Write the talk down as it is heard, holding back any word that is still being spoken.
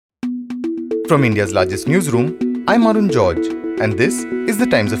From India's largest newsroom, I'm Arun George, and this is the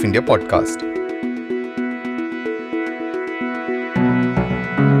Times of India podcast.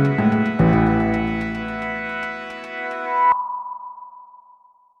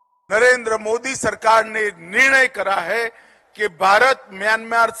 Narendra Modi सरकार ने निर्णय करा है कि भारत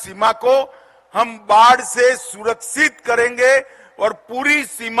म्यांमार सीमा को हम बाढ़ से सुरक्षित करेंगे और पूरी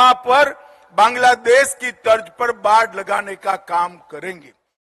सीमा पर बांग्लादेश की तर्ज पर बाढ़ लगाने का काम करेंगे।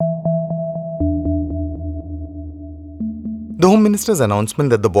 The Home Minister's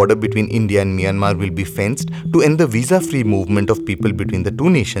announcement that the border between India and Myanmar will be fenced to end the visa-free movement of people between the two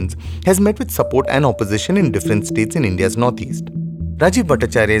nations has met with support and opposition in different states in India's northeast. Rajeev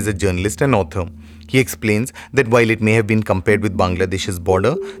Bhattacharya is a journalist and author. He explains that while it may have been compared with Bangladesh's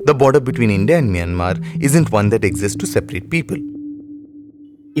border, the border between India and Myanmar isn't one that exists to separate people.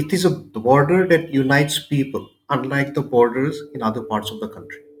 It is a border that unites people, unlike the borders in other parts of the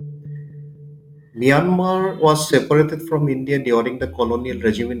country. Myanmar was separated from India during the colonial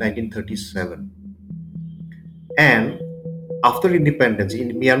regime in 1937. And after independence,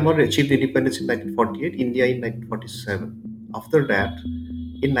 Myanmar achieved independence in 1948, India in 1947. After that,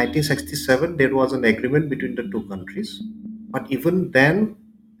 in 1967, there was an agreement between the two countries. But even then,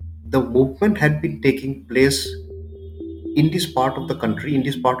 the movement had been taking place in this part of the country, in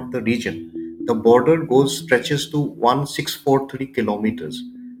this part of the region. The border stretches to 1643 kilometers,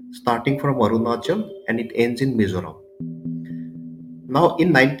 starting from Arunachal, and it ends in Mizoram. Now,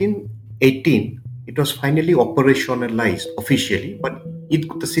 in 1918, it was finally operationalized officially, but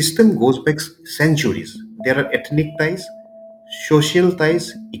the system goes back centuries. There are ethnic ties, social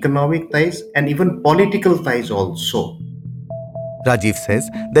ties, economic ties, and even political ties also. Rajiv says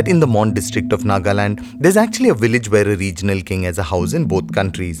that in the Mon district of Nagaland, there's actually a village where a regional king has a house in both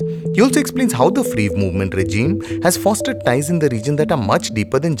countries. He also explains how the free movement regime has fostered ties in the region that are much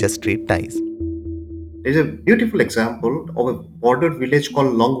deeper than just trade ties. There's a beautiful example of a border village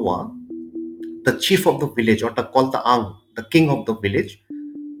called Longwa. The chief of the village, or called the Ang, the king of the village,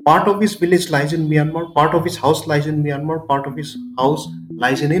 part of his village lies in Myanmar, part of his house lies in Myanmar, part of his house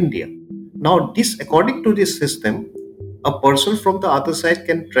lies in India. Now, according to this system, a person from the other side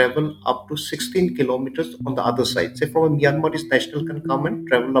can travel up to 16 kilometers on the other side. Say from a Myanmarese national can come and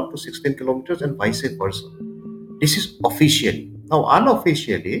travel up to 16 kilometers and vice versa. This is officially. Now,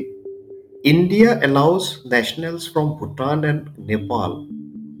 unofficially, India allows nationals from Bhutan and Nepal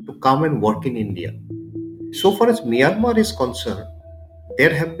to come and work in India. So far as Myanmar is concerned,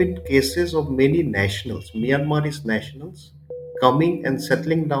 there have been cases of many nationals, Myanmarese nationals, coming and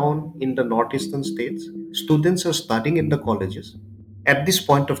settling down in the northeastern states. Students are studying in the colleges. At this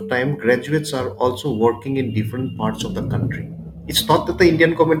point of time, graduates are also working in different parts of the country. It's not that the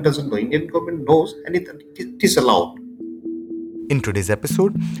Indian government doesn't know. Indian government knows, and it is allowed. In today's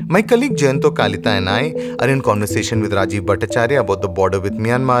episode, my colleague Jayanto Kalita and I are in conversation with Rajeev Bhattacharya about the border with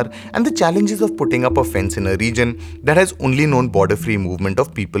Myanmar and the challenges of putting up a fence in a region that has only known border-free movement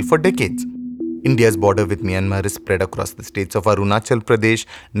of people for decades. India's border with Myanmar is spread across the states of Arunachal Pradesh,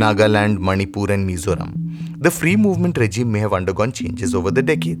 Nagaland, Manipur and Mizoram. The free movement regime may have undergone changes over the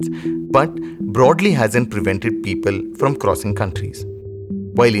decades, but broadly hasn't prevented people from crossing countries.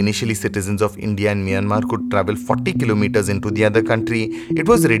 While initially citizens of India and Myanmar could travel 40 kilometers into the other country, it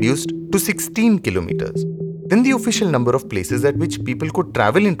was reduced to 16 kilometers. Then the official number of places at which people could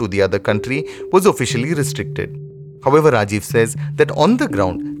travel into the other country was officially restricted. However, Rajiv says that on the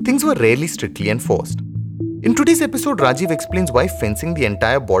ground, things were rarely strictly enforced. In today's episode, Rajiv explains why fencing the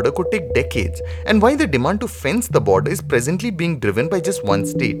entire border could take decades and why the demand to fence the border is presently being driven by just one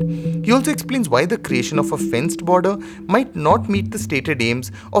state. He also explains why the creation of a fenced border might not meet the stated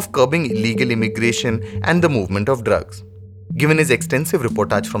aims of curbing illegal immigration and the movement of drugs. Given his extensive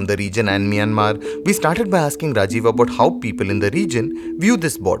reportage from the region and Myanmar, we started by asking Rajiv about how people in the region view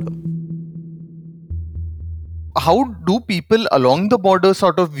this border. How do people along the border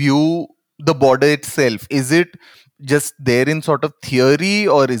sort of view the border itself? Is it just there in sort of theory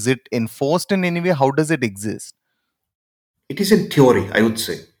or is it enforced in any way? How does it exist? It is in theory, I would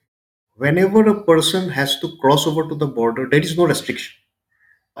say. Whenever a person has to cross over to the border, there is no restriction.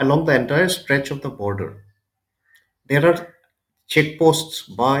 Along the entire stretch of the border, there are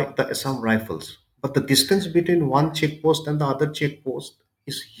checkposts by the Assam Rifles, but the distance between one checkpost and the other checkpost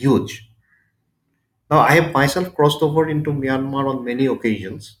is huge. Now, I have myself crossed over into Myanmar on many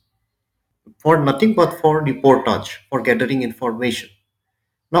occasions for nothing but for reportage, for gathering information.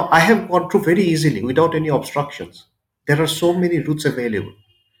 Now, I have gone through very easily without any obstructions. There are so many routes available.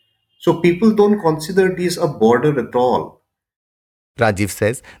 So, people don't consider this a border at all. Rajiv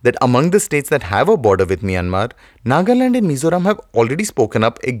says that among the states that have a border with Myanmar, Nagaland and Mizoram have already spoken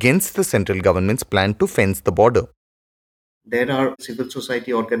up against the central government's plan to fence the border. There are civil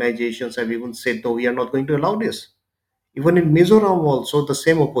society organizations have even said, no, we are not going to allow this. Even in Mizoram also, the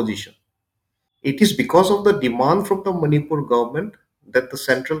same opposition. It is because of the demand from the Manipur government that the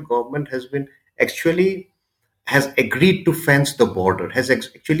central government has been actually has agreed to fence the border, has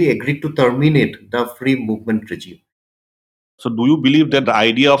actually agreed to terminate the free movement regime. So, do you believe that the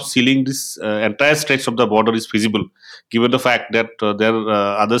idea of sealing this entire stretch of the border is feasible, given the fact that there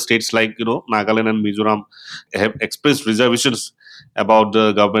are other states like Nagaland and Mizoram have expressed reservations about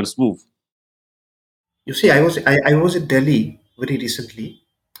the government's move? You see, I was in Delhi very recently.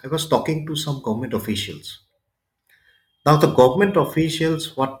 I was talking to some government officials. Now, the government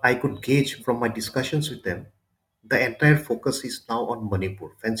officials, what I could gauge from my discussions with them, the entire focus is now on Manipur,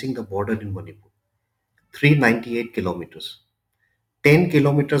 fencing the border in Manipur. 398 kilometers. 10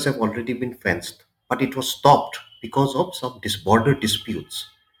 kilometers have already been fenced, but it was stopped because of some border disputes.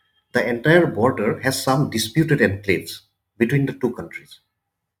 The entire border has some disputed enclaves between the two countries.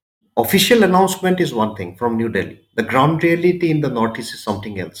 Official announcement is one thing from New Delhi. The ground reality in the northeast is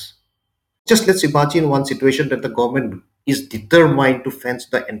something else. Just let's imagine one situation that the government is determined to fence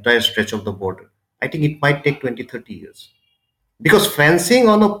the entire stretch of the border. I think it might take 20, 30 years. Because fencing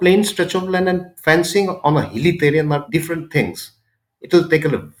on a plain stretch of land and fencing on a hilly terrain are different things. It will take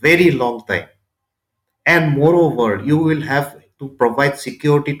a very long time. And moreover, you will have to provide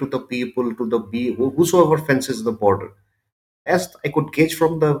security to the people, to the whosoever fences the border. As I could gauge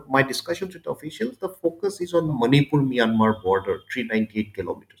from my discussions with officials, the focus is on Manipur Myanmar border, 398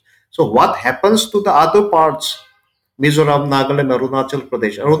 kilometers. So, what happens to the other parts? Mizoram, Nagaland, Arunachal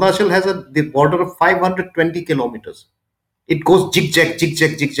Pradesh. Arunachal has the border of 520 kilometers. It goes zigzag,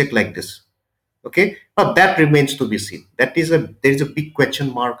 zigzag, zigzag like this. Okay, now that remains to be seen. There is a big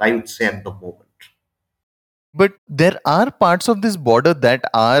question mark, I would say, at the moment. But there are parts of this border that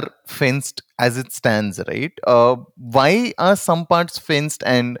are fenced as it stands, right? Why are some parts fenced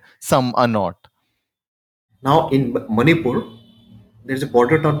and some are not? Now in Manipur, there is a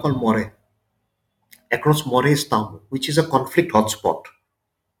border town called More. Across More is Tamil, which is a conflict hotspot.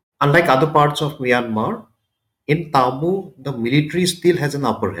 Unlike other parts of Myanmar, in Tamil, the military still has an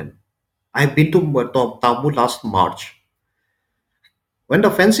upper hand. I've been to Tamil last March. When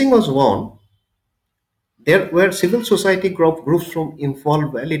the fencing was won, there were civil society groups from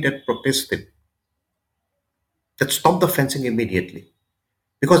Imphal Valley that protested, that stopped the fencing immediately.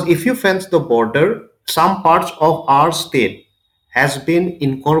 Because if you fence the border, some parts of our state has been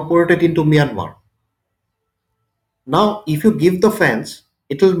incorporated into Myanmar. Now, if you give the fence,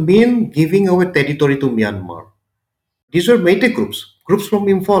 it will mean giving away territory to Myanmar. These were Meitei groups from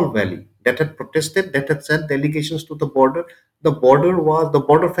Imphal Valley that had protested, that had sent delegations to the border. The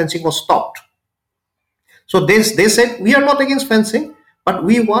border fencing was stopped. So they said, we are not against fencing, but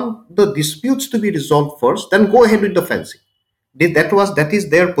we want the disputes to be resolved first, then go ahead with the fencing. That is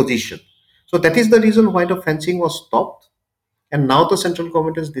their position. So that is the reason why the fencing was stopped. And now the central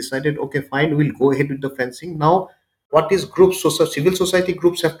government has decided, okay, fine, we'll go ahead with the fencing. Now, what is civil society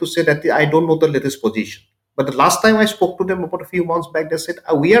groups have to say that I don't know the latest position. But the last time I spoke to them about a few months back, they said,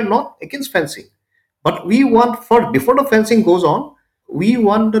 we are not against fencing. But we want, before the fencing goes on, we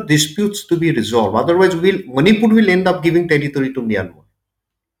want the disputes to be resolved. Otherwise, Manipur will end up giving territory to Myanmar.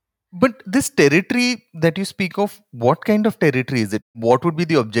 But this territory that you speak of, what kind of territory is it? What would be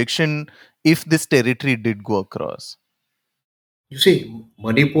the objection if this territory did go across? You see,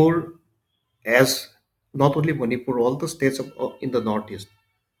 Manipur, as not only Manipur, all the states in the northeast,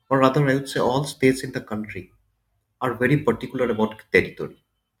 or rather, I would say all states in the country, are very particular about territory.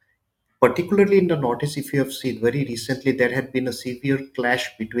 Particularly in the northeast, if you have seen very recently, there had been a severe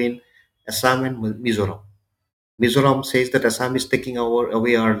clash between Assam and Mizoram. Mizoram says that Assam is taking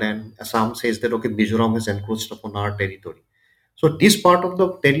away our land. Assam says that okay, Mizoram has encroached upon our territory. So this part of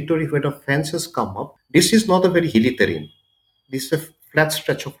the territory where the fences come up, this is not a very hilly terrain. This is a flat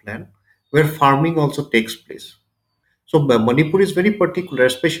stretch of land where farming also takes place. So Manipur is very particular,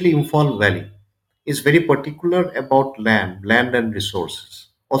 especially Imphal Valley, is very particular about land and resources.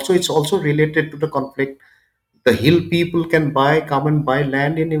 Also, it's also related to the conflict. The hill people can come and buy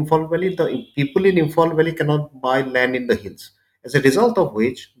land in Imphal Valley. The people in Imphal Valley cannot buy land in the hills. As a result of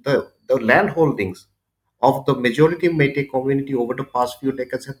which, the land holdings of the majority Meitei community over the past few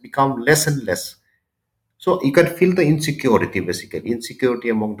decades have become less and less. So you can feel the insecurity, basically, insecurity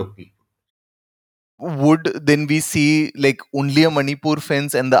among the people. Would then we see like only a Manipur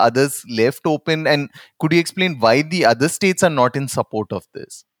fence and the others left open? And could you explain why the other states are not in support of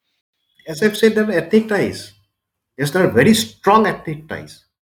this? As I've said, there are ethnic ties. Yes, there are very strong ethnic ties.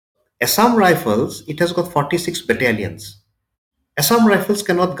 Assam Rifles, it has got 46 battalions. Assam Rifles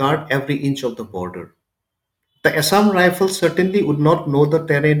cannot guard every inch of the border. The Assam Rifles certainly would not know the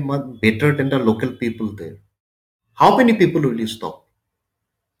terrain much better than the local people there. How many people will you stop?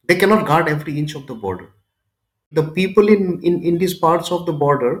 They cannot guard every inch of the border. The people in these parts of the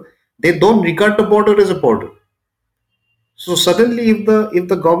border, they don't regard the border as a border. So suddenly if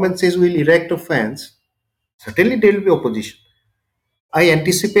the government says we'll erect a fence, certainly there will be opposition. I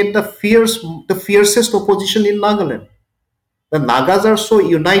anticipate the fiercest opposition in Nagaland. The Nagas are so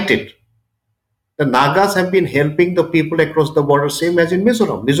united. The Nagas have been helping the people across the border, same as in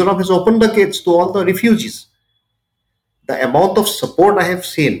Mizoram. Mizoram has opened the gates to all the refugees. The amount of support I have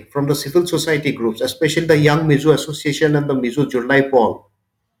seen from the civil society groups, especially the Young Mizo Association and the Mizo Julai Paul,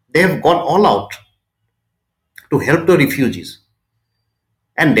 they have gone all out to help the refugees.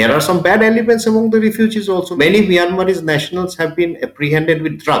 And there are some bad elements among the refugees also. Many Myanmarese nationals have been apprehended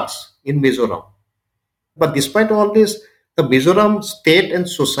with drugs in Mizoram. But despite all this, the Mizoram state and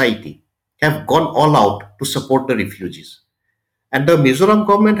society have gone all out to support the refugees. And the Mizoram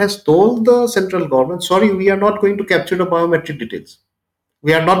government has told the central government, sorry, we are not going to capture the biometric details.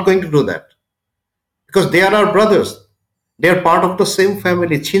 We are not going to do that. Because they are our brothers. They are part of the same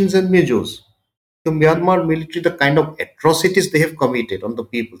family, Chins and Mijos. The Myanmar military, the kind of atrocities they have committed on the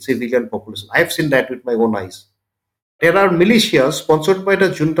people, civilian population, I have seen that with my own eyes. There are militias sponsored by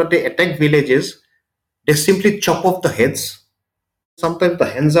the junta, they attack villages, they simply chop off the heads. Sometimes the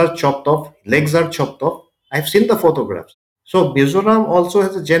hands are chopped off, legs are chopped off. I've seen the photographs. So Mizoram also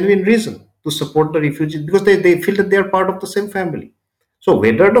has a genuine reason to support the refugees because they feel that they are part of the same family. So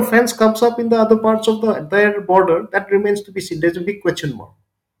whether the fence comes up in the other parts of their border, that remains to be seen. There's a big question mark.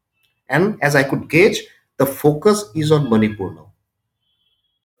 And as I could gauge, the focus is on Manipur now.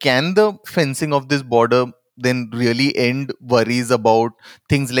 Can the fencing of this border then really end worries about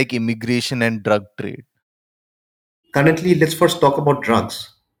things like immigration and drug trade? Currently, let's first talk about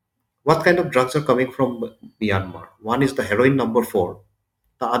drugs. What kind of drugs are coming from Myanmar? One is the heroin number four.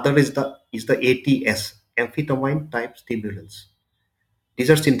 The other is the ATS, amphetamine type stimulants. These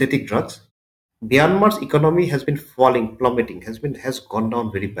are synthetic drugs. Myanmar's economy has been falling, plummeting, has gone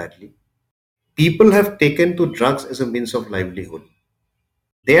down very badly. People have taken to drugs as a means of livelihood.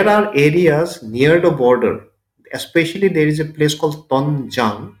 There are areas near the border, especially there is a place called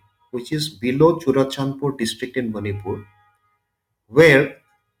Tonjang, which is below Churachandpur district in Manipur, where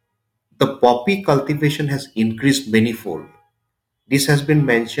the poppy cultivation has increased manifold. This has been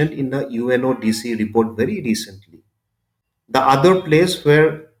mentioned in the UNODC report very recently. The other place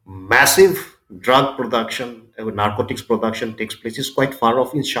where massive drug production, narcotics production takes place is quite far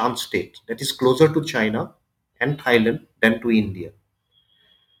off in Shan state, that is closer to China and Thailand than to India.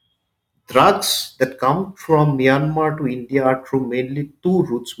 Drugs that come from Myanmar to India are through mainly two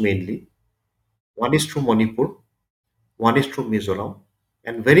routes mainly. One is through Manipur, one is through Mizoram,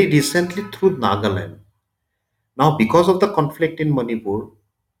 and very recently through Nagaland. Now, because of the conflict in Manipur,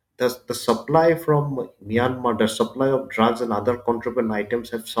 the supply from Myanmar, the supply of drugs and other contraband items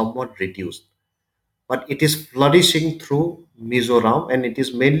have somewhat reduced. But it is flourishing through Mizoram and it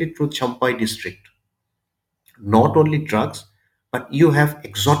is mainly through Champai district. Not only drugs, but you have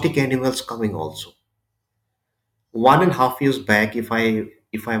exotic animals coming also. 1.5 years back, if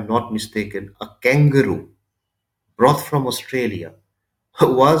I am not mistaken, a kangaroo brought from Australia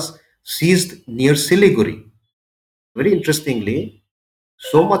was seized near Siliguri. Very interestingly,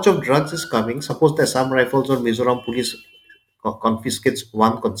 so much of drugs is coming. Suppose the Assam Rifles or Mizoram police confiscates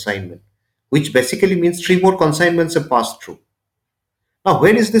one consignment, which basically means three more consignments have passed through. Now,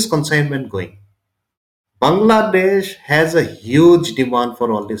 where is this consignment going? Bangladesh has a huge demand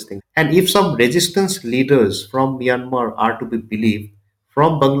for all these things. And if some resistance leaders from Myanmar are to be believed,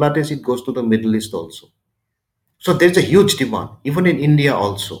 from Bangladesh it goes to the Middle East also. So there's a huge demand, even in India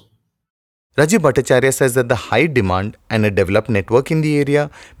also. Rajeev Bhattacharya says that the high demand and a developed network in the area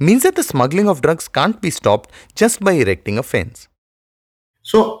means that the smuggling of drugs can't be stopped just by erecting a fence.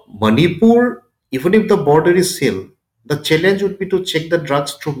 So Manipur, even if the border is sealed, the challenge would be to check the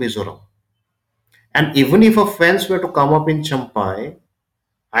drugs through Mizoram. And even if a fence were to come up in Champai,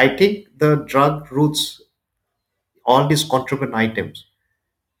 I think the drug routes, all these contraband items,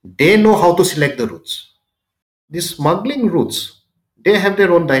 they know how to select the routes. These smuggling routes, they have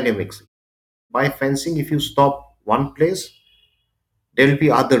their own dynamics. By fencing, if you stop one place, there will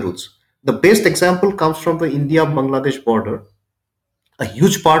be other routes. The best example comes from the India-Bangladesh border. A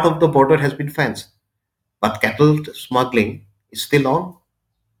huge part of the border has been fenced, but cattle smuggling is still on.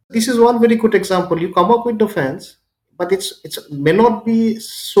 This is one very good example. You come up with the fence, but it's may not be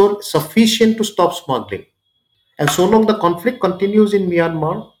so sufficient to stop smuggling. And so long the conflict continues in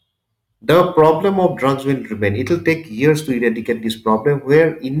Myanmar, the problem of drugs will remain. It will take years to eradicate this problem,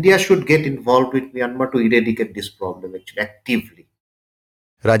 where India should get involved with Myanmar to eradicate this problem actually actively.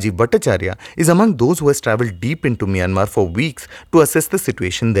 Rajeev Bhattacharya is among those who has traveled deep into Myanmar for weeks to assess the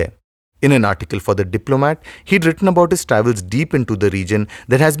situation there. In an article for The Diplomat, he'd written about his travels deep into the region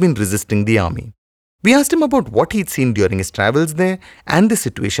that has been resisting the army. We asked him about what he'd seen during his travels there and the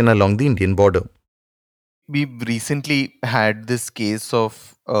situation along the Indian border. We recently had this case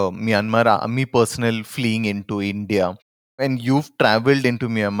of Myanmar army personnel fleeing into India. And you've traveled into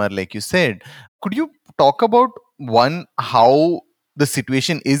Myanmar, like you said. Could you talk about one, how the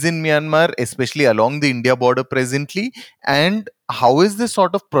situation is in Myanmar, especially along the India border presently, and how is this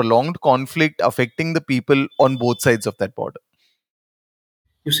sort of prolonged conflict affecting the people on both sides of that border?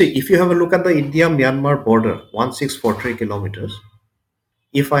 You see, if you have a look at the India-Myanmar border, 1643 kilometers,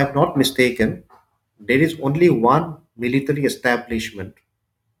 if I am not mistaken, there is only one military establishment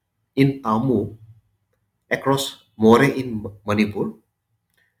in Tamu across More in Manipur.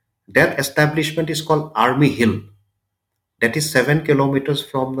 That establishment is called Army Hill. That is 7 kilometers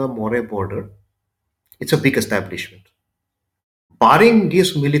from the More border. It's a big establishment. Barring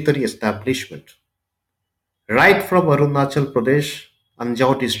this military establishment, right from Arunachal Pradesh,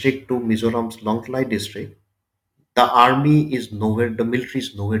 Anjao district to Mizoram's Longtlai district, the army is nowhere, the military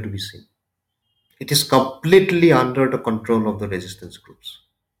is nowhere to be seen. It is completely under the control of the resistance groups.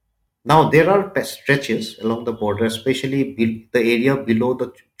 Now, there are stretches along the border, especially the area below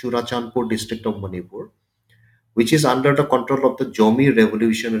the Churachandpur district of Manipur, which is under the control of the Jomi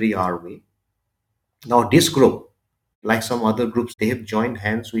Revolutionary Army. Now, this group, like some other groups, they have joined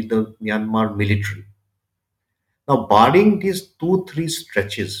hands with the Myanmar military. Now, barring these 2, 3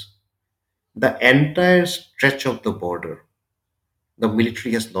 stretches, the entire stretch of the border, the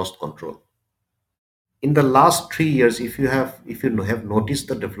military has lost control. In the last 3 years, if you have noticed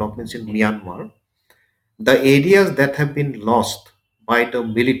the developments in Myanmar, the areas that have been lost by the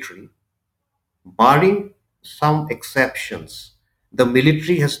military, barring some exceptions, the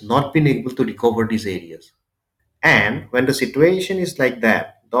military has not been able to recover these areas. And when the situation is like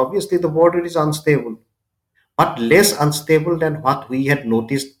that, obviously the border is unstable, but less unstable than what we had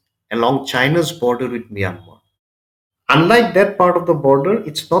noticed along China's border with Myanmar. Unlike that part of the border,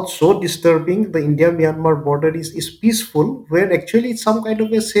 it's not so disturbing. The India Myanmar border is peaceful, where actually it's some kind of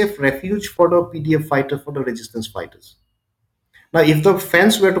a safe refuge for the PDF fighters, for the resistance fighters. Now, if the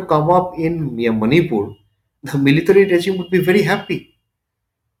fence were to come up in Manipur, the military regime would be very happy,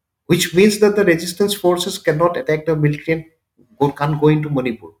 which means that the resistance forces cannot attack the military and can't go into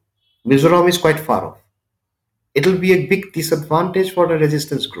Manipur. Mizoram is quite far off. It will be a big disadvantage for the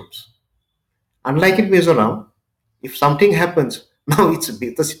resistance groups. Unlike in Mizoram, if something happens, now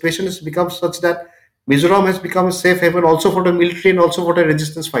the situation has become such that Mizoram has become a safe haven also for the military and also for the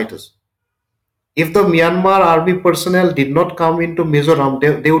resistance fighters. If the Myanmar army personnel did not come into Mizoram,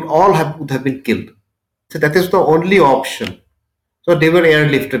 they would have been killed. So that is the only option. So they were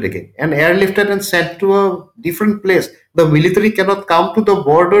airlifted again and airlifted and sent to a different place. The military cannot come to the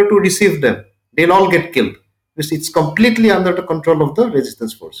border to receive them. They'll all get killed because it's completely under the control of the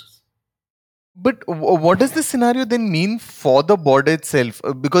resistance forces. But what does this scenario then mean for the border itself?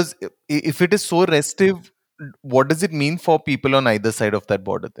 Because if it is so restive, what does it mean for people on either side of that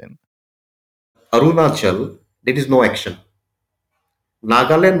border then? Arunachal, there is no action.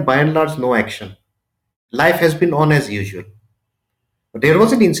 Nagaland, by and large, no action. Life has been on as usual. There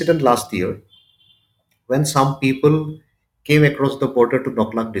was an incident last year when some people came across the border to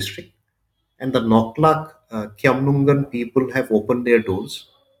Noklak district, and the Noklak Kiamnungan people have opened their doors.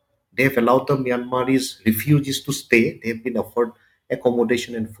 They have allowed the Myanmaris refugees to stay. They have been offered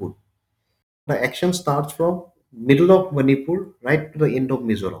accommodation and food. The action starts from middle of Manipur right to the end of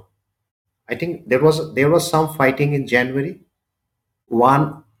Mizoram. I think there was some fighting in January.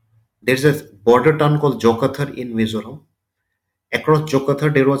 One, there's a border town called Jokathar in Mizoram. Across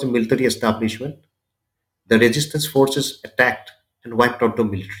Jokathar, there was a military establishment. The resistance forces attacked and wiped out the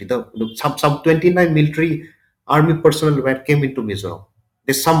military. Some 29 military army personnel came into Mizoram.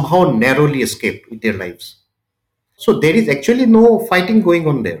 They somehow narrowly escaped with their lives. So there is actually no fighting going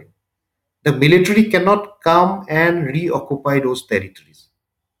on there. The military cannot come and reoccupy those territories.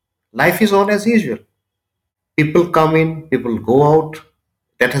 Life is on as usual. People come in, people go out.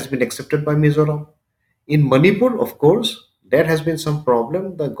 That has been accepted by Mizoram. In Manipur, of course, there has been some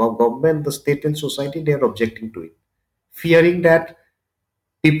problem. The government, the state, and society, they are objecting to it, fearing that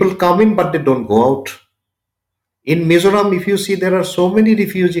people come in but they don't go out. In Mizoram, if you see, there are so many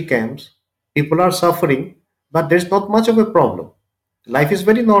refugee camps, people are suffering, but there's not much of a problem. Life is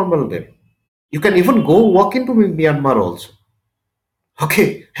very normal there. You can even go walk into Myanmar also.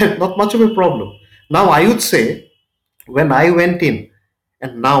 Okay, not much of a problem. Now, I would say when I went in,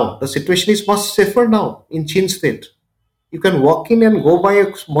 and now the situation is much safer now in Chin State. You can walk in and go by a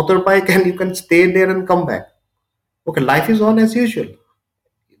motorbike and you can stay there and come back. Okay, life is on as usual,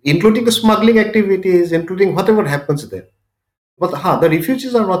 including the smuggling activities, including whatever happens there. But the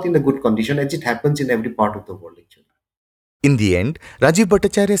refugees are not in a good condition as it happens in every part of the world actually. In the end, Rajeev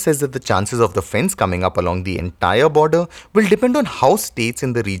Bhattacharya says that the chances of the fence coming up along the entire border will depend on how states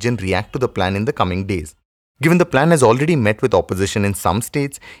in the region react to the plan in the coming days. Given the plan has already met with opposition in some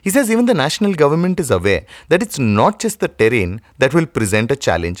states, he says even the national government is aware that it's not just the terrain that will present a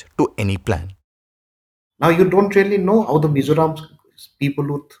challenge to any plan. Now you don't really know how the Mizoram people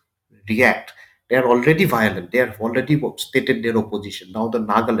would react. They are already violent. They have already stated their opposition. Now the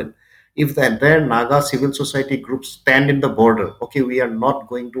Nagaland, if the entire Naga civil society groups stand in the border, okay, we are not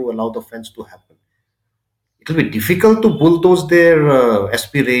going to allow the fence to happen. It will be difficult to bulldoze their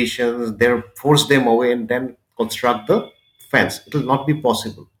aspirations, their force them away, and then construct the fence. It will not be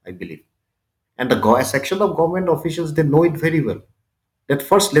possible, I believe. And the a section of government officials, they know it very well. That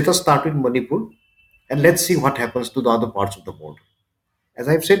first, let us start with Manipur, and let's see what happens to the other parts of the border. As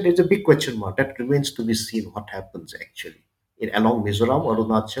I've said, there's a big question mark that remains to be seen what happens actually along Mizoram,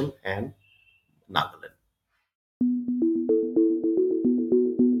 Arunachal, and Nagaland.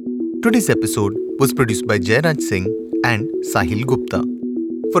 Today's episode was produced by Jairaj Singh and Sahil Gupta.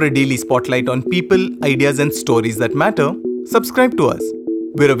 For a daily spotlight on people, ideas, and stories that matter, subscribe to us.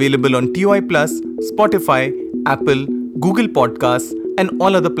 We're available on TOI Plus, Spotify, Apple, Google Podcasts, and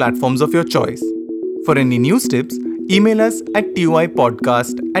all other platforms of your choice. For any news tips, email us at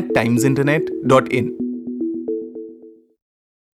toipodcast@timesinternet.in.